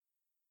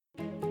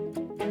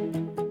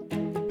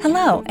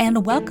Hello,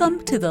 and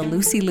welcome to the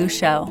Lucy Liu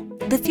Show,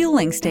 the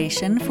fueling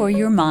station for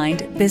your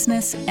mind,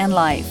 business, and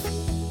life.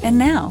 And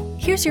now,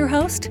 here's your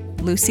host,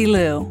 Lucy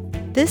Liu.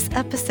 This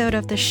episode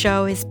of the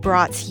show is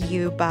brought to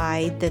you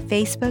by the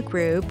Facebook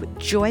group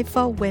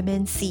Joyful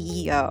Women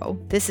CEO.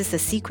 This is a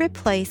secret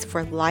place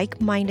for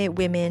like-minded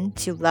women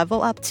to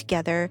level up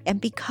together and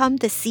become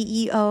the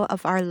CEO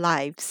of our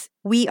lives.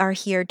 We are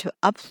here to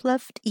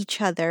uplift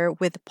each other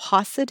with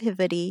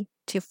positivity,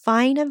 to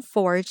find and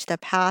forge the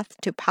path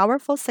to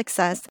powerful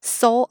success,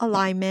 soul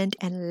alignment,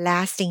 and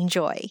lasting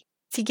joy.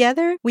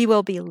 Together, we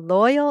will be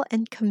loyal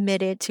and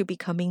committed to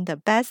becoming the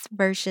best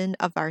version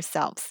of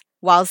ourselves,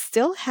 while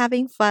still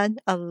having fun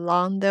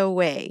along the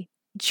way.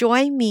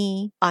 Join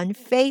me on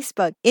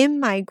Facebook in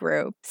my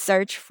group.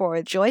 Search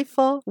for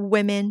Joyful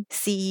Women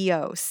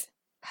CEOs.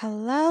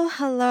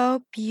 Hello,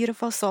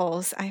 beautiful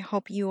souls. I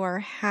hope you are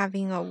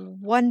having a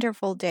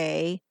wonderful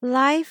day.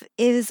 Life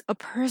is a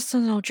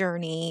personal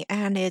journey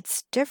and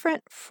it's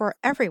different for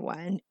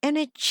everyone, and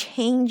it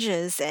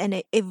changes and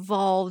it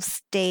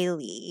evolves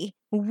daily.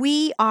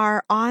 We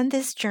are on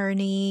this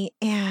journey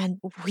and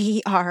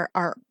we are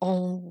our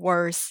own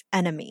worst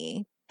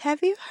enemy. Have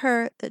you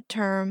heard the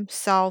term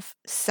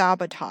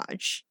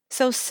self-sabotage?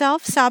 So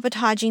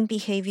self-sabotaging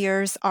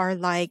behaviors are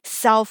like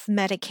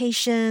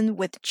self-medication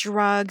with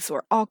drugs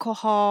or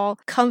alcohol,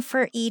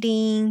 comfort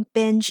eating,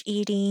 binge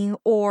eating,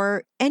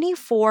 or any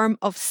form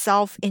of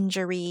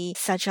self-injury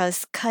such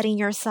as cutting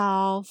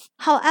yourself.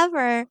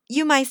 However,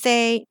 you might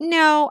say,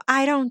 no,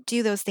 I don't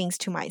do those things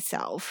to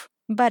myself.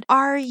 But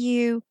are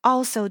you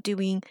also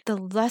doing the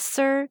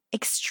lesser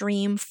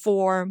extreme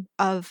form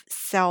of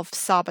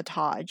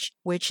self-sabotage,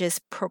 which is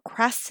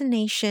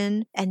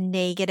procrastination and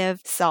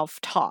negative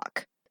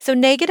self-talk? So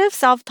negative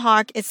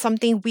self-talk is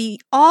something we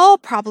all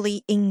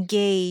probably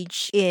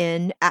engage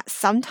in at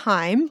some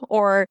time,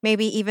 or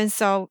maybe even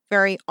so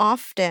very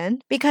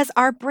often, because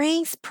our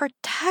brain's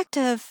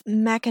protective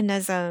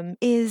mechanism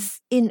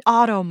is in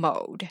auto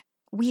mode.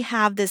 We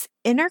have this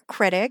inner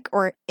critic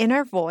or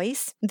inner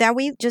voice that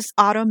we just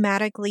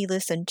automatically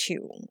listen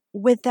to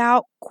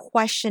without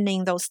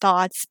questioning those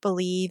thoughts,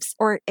 beliefs,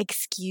 or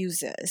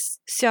excuses.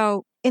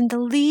 So in the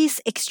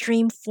least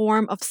extreme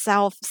form of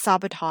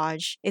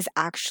self-sabotage is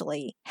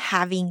actually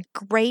having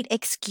great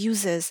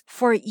excuses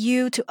for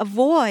you to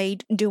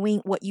avoid doing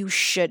what you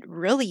should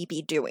really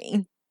be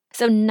doing.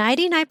 So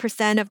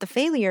 99% of the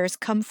failures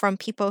come from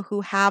people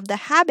who have the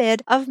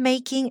habit of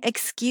making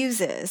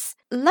excuses.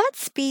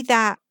 Let's be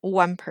that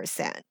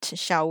 1%,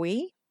 shall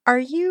we? Are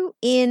you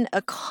in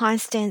a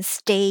constant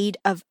state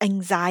of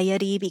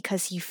anxiety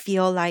because you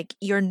feel like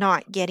you're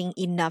not getting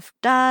enough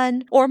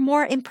done, or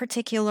more in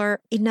particular,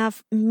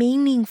 enough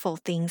meaningful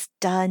things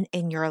done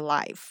in your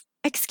life?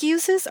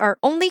 Excuses are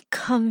only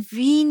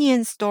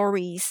convenient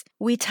stories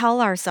we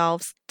tell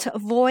ourselves to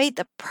avoid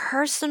the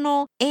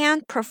personal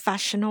and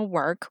professional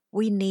work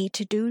we need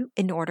to do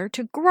in order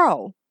to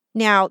grow.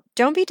 Now,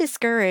 don't be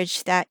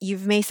discouraged that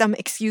you've made some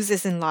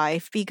excuses in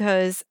life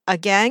because,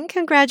 again,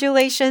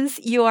 congratulations,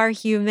 you are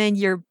human,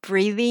 you're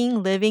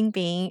breathing, living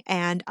being,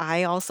 and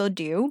I also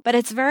do. But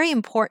it's very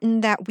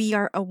important that we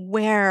are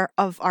aware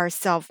of our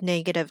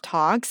self-negative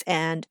talks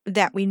and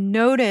that we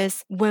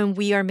notice when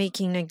we are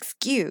making an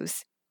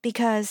excuse.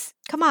 Because,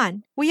 come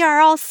on, we are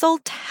all so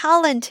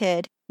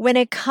talented when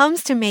it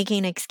comes to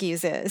making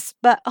excuses.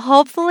 But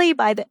hopefully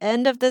by the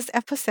end of this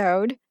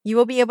episode, you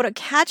will be able to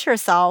catch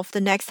yourself the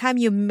next time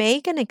you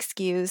make an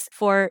excuse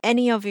for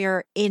any of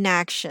your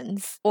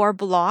inactions or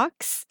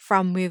blocks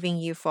from moving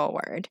you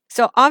forward.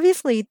 So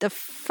obviously, the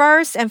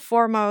first and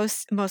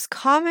foremost, most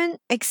common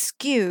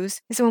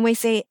excuse is when we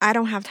say, I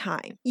don't have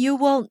time. You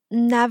will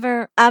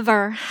never,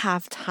 ever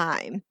have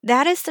time.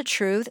 That is the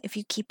truth if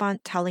you keep on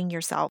telling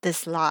yourself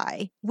this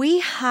lie. We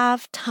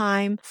have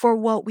time for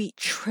what we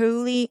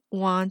truly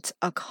want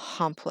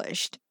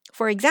accomplished.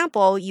 For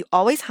example, you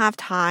always have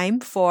time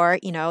for,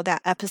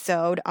 that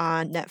episode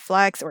on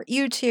Netflix or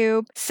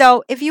YouTube.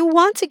 So if you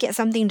want to get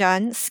something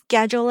done,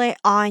 schedule it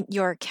on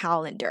your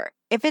calendar.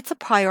 If it's a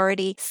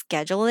priority,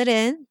 schedule it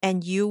in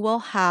and you will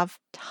have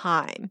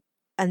time.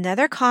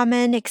 Another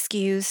common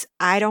excuse,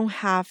 I don't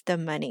have the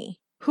money.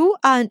 Who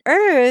on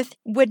earth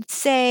would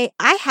say,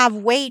 I have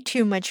way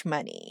too much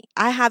money?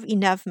 I have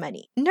enough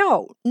money.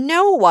 No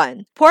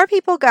one. Poor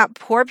people got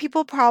poor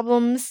people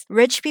problems.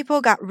 Rich people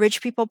got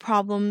rich people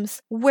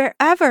problems.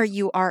 Wherever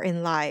you are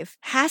in life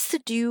has to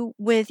do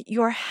with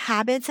your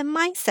habits and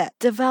mindset.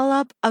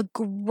 Develop a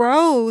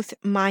growth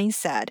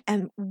mindset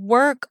and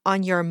work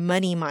on your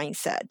money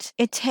mindset.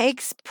 It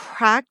takes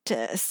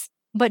practice.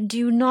 But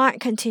do not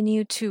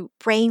continue to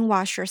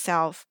brainwash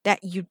yourself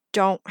that you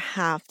don't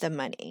have the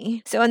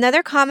money. So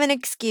another common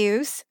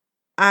excuse,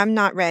 I'm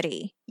not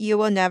ready. You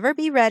will never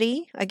be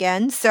ready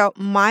again, so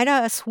might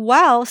as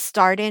well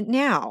start it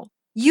now.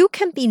 You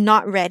can be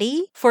not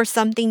ready for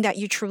something that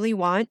you truly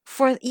want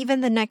for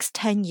even the next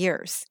 10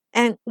 years.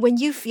 And when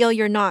you feel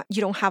you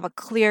don't have a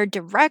clear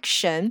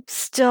direction,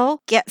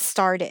 still get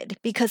started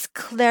because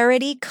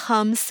clarity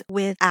comes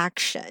with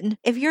action.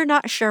 If you're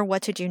not sure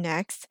what to do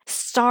next,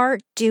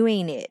 start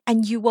doing it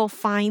and you will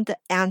find the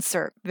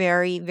answer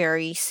very,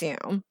 very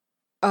soon.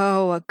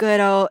 Oh, a good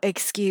old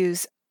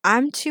excuse.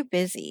 I'm too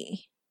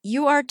busy.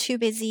 You are too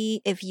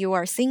busy if you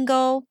are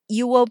single.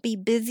 You will be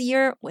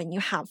busier when you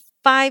have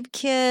 5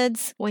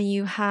 kids, when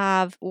you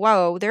have,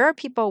 whoa, there are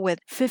people with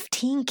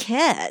 15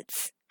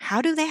 kids. How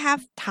do they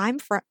have time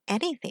for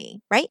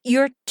anything, right?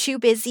 You're too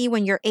busy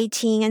when you're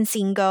 18 and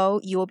single.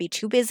 You will be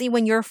too busy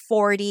when you're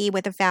 40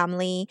 with a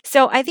family.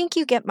 So I think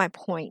you get my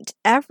point.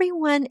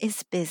 Everyone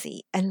is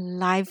busy and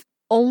life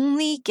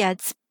only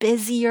gets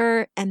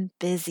busier and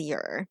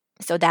busier.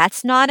 So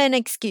that's not an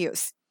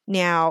excuse.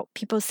 Now,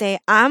 people say,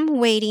 I'm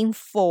waiting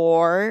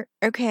to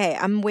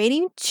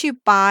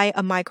buy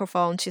a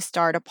microphone to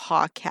start a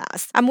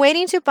podcast. I'm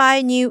waiting to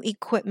buy new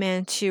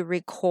equipment to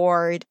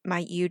record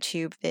my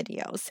YouTube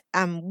videos.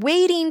 I'm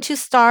waiting to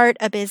start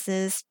a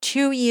business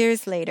 2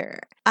 years later.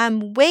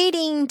 I'm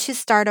waiting to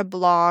start a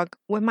blog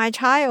when my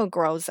child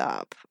grows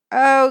up.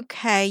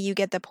 Okay, you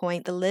get the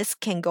point. The list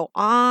can go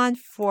on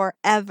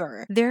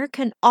forever. There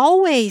can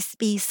always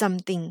be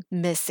something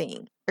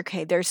missing.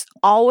 Okay, there's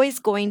always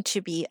going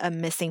to be a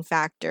missing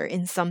factor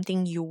in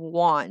something you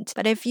want.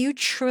 But if you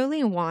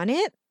truly want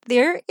it,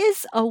 there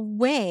is a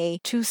way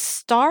to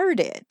start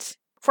it.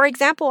 For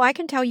example, I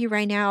can tell you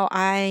right now,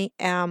 I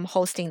am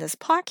hosting this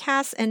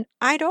podcast and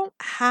I don't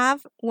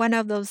have one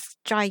of those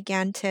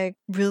gigantic,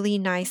 really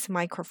nice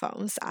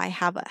microphones. I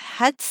have a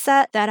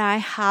headset that I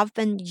have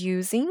been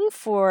using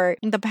for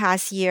the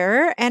past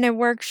year and it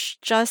works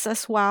just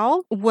as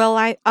well. Will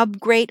I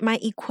upgrade my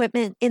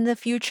equipment in the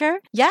future?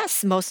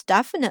 Yes, most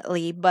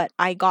definitely. But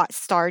I got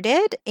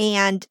started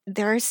and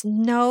there's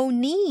no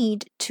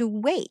need to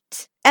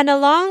wait. And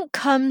along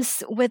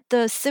comes with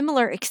the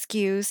similar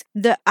excuse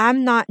that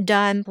I'm not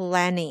done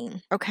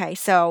planning. Okay,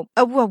 so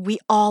well, we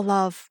all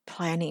love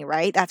planning,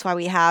 right? That's why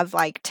we have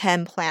like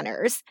 10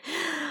 planners.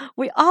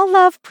 We all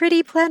love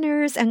pretty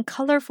planners and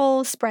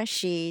colorful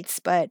spreadsheets,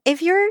 but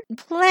if you're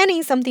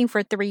planning something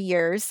for 3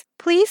 years,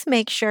 please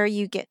make sure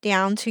you get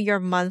down to your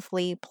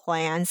monthly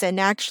plans and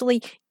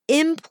actually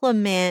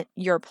implement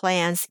your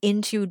plans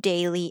into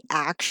daily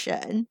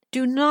action.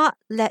 Do not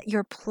let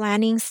your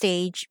planning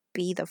stage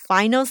be the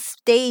final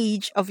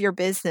stage of your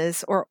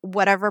business or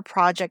whatever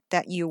project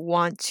that you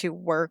want to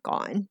work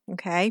on.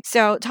 Okay.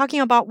 So,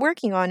 talking about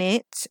working on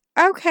it,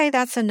 okay,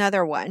 that's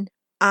another one.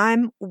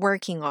 I'm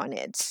working on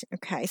it.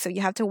 Okay, so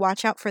you have to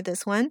watch out for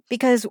this one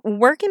because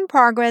work in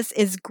progress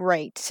is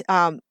great.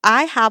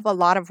 I have a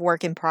lot of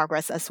work in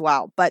progress as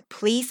well, but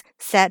please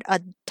set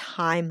a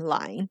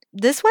timeline.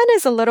 This one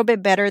is a little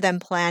bit better than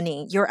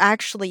planning. You're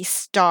actually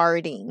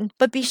starting,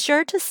 but be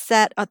sure to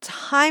set a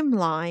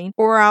timeline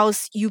or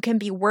else you can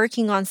be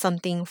working on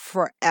something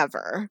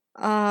forever.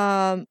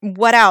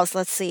 What else?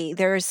 Let's see.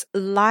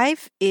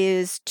 Life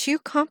is too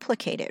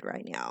complicated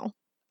right now.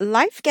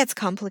 Life gets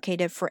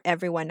complicated for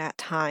everyone at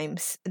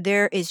times.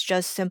 There is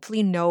just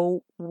simply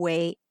no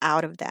way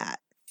out of that.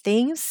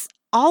 Things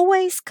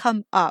always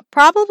come up,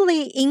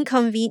 probably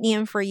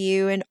inconvenient for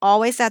you and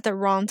always at the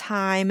wrong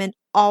time and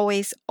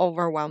always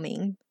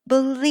overwhelming.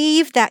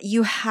 Believe that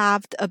you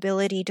have the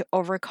ability to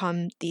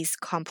overcome these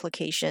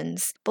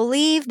complications.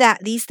 Believe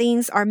that these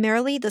things are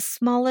merely the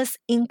smallest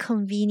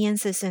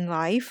inconveniences in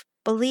life.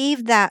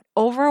 Believe that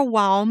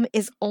overwhelm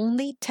is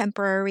only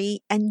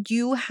temporary and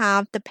you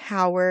have the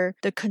power,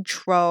 the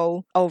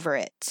control over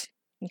it.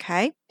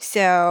 Okay?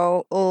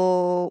 So,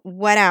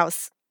 what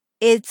else?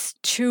 It's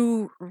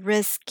too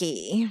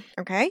risky.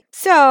 Okay?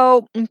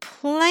 So,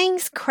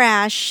 planes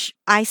crash,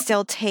 I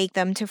still take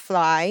them to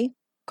fly.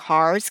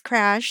 Cars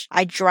crash,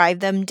 I drive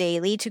them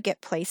daily to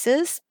get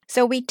places.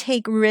 So, we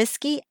take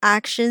risky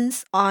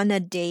actions on a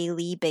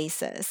daily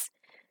basis.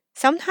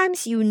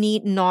 Sometimes you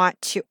need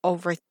not to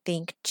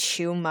overthink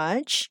too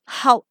much.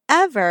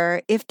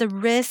 However, if the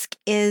risk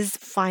is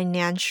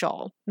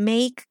financial,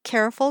 make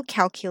careful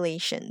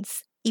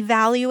calculations.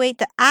 Evaluate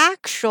the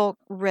actual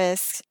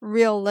risks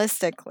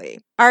realistically.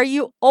 Are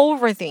you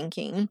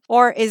overthinking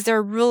or is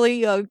there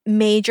really a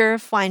major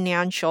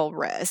financial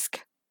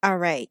risk? All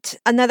right.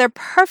 Another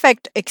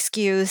perfect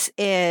excuse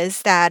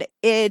is that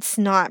it's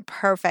not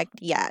perfect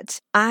yet.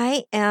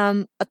 I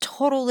am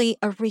totally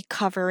a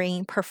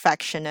recovering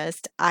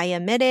perfectionist. I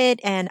admit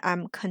it and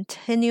I'm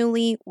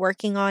continually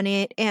working on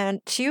it. And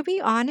to be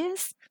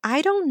honest,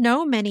 I don't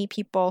know many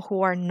people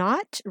who are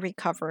not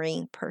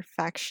recovering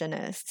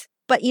perfectionists.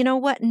 But you know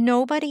what?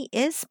 Nobody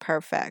is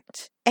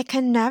perfect. It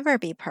can never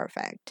be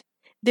perfect.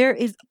 There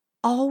is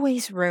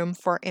always room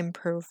for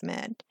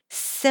improvement.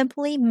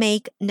 Simply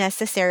make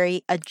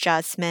necessary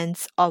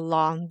adjustments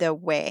along the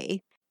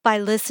way. By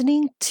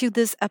listening to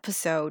this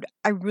episode,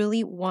 I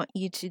really want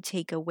you to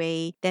take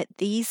away that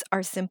these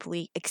are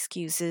simply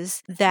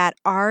excuses that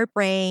our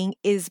brain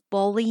is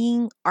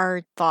bullying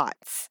our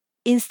thoughts.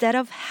 Instead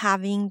of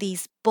having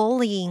these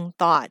bullying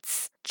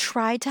thoughts,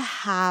 try to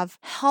have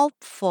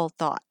helpful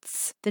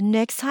thoughts. The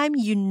next time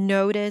you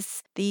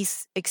notice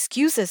these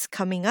excuses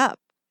coming up,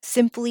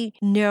 simply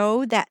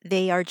know that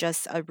they are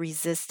just a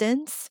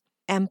resistance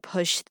and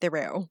push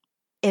through.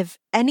 If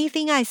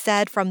anything I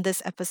said from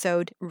this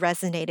episode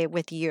resonated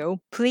with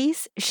you,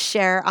 please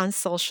share on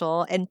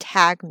social and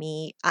tag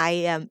me. I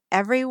am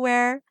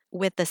everywhere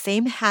with the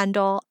same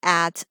handle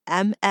at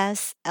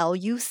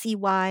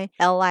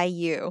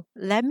MSLUCYLIU.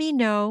 Let me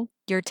know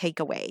your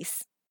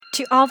takeaways.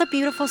 To all the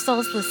beautiful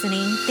souls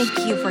listening,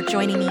 thank you for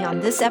joining me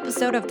on this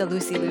episode of The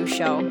Lucy Liu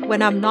Show.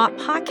 When I'm not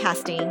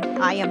podcasting,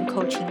 I am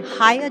coaching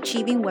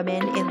high-achieving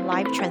women in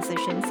life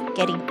transitions,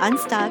 getting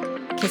unstuck,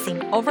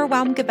 kissing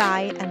overwhelm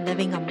goodbye, and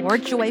living a more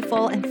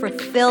joyful and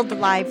fulfilled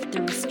life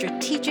through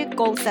strategic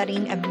goal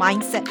setting and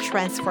mindset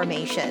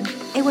transformation.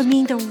 It would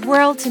mean the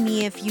world to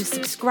me if you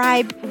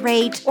subscribe,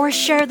 rate, or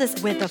share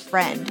this with a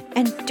friend.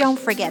 And don't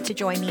forget to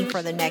join me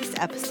for the next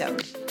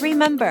episode.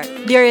 Remember,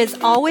 there is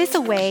always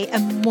a way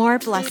and more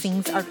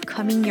blessings are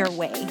coming your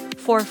way.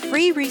 For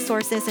free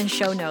resources and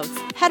show notes,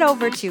 head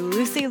over to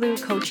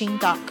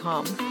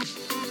LucyLuCoaching.com.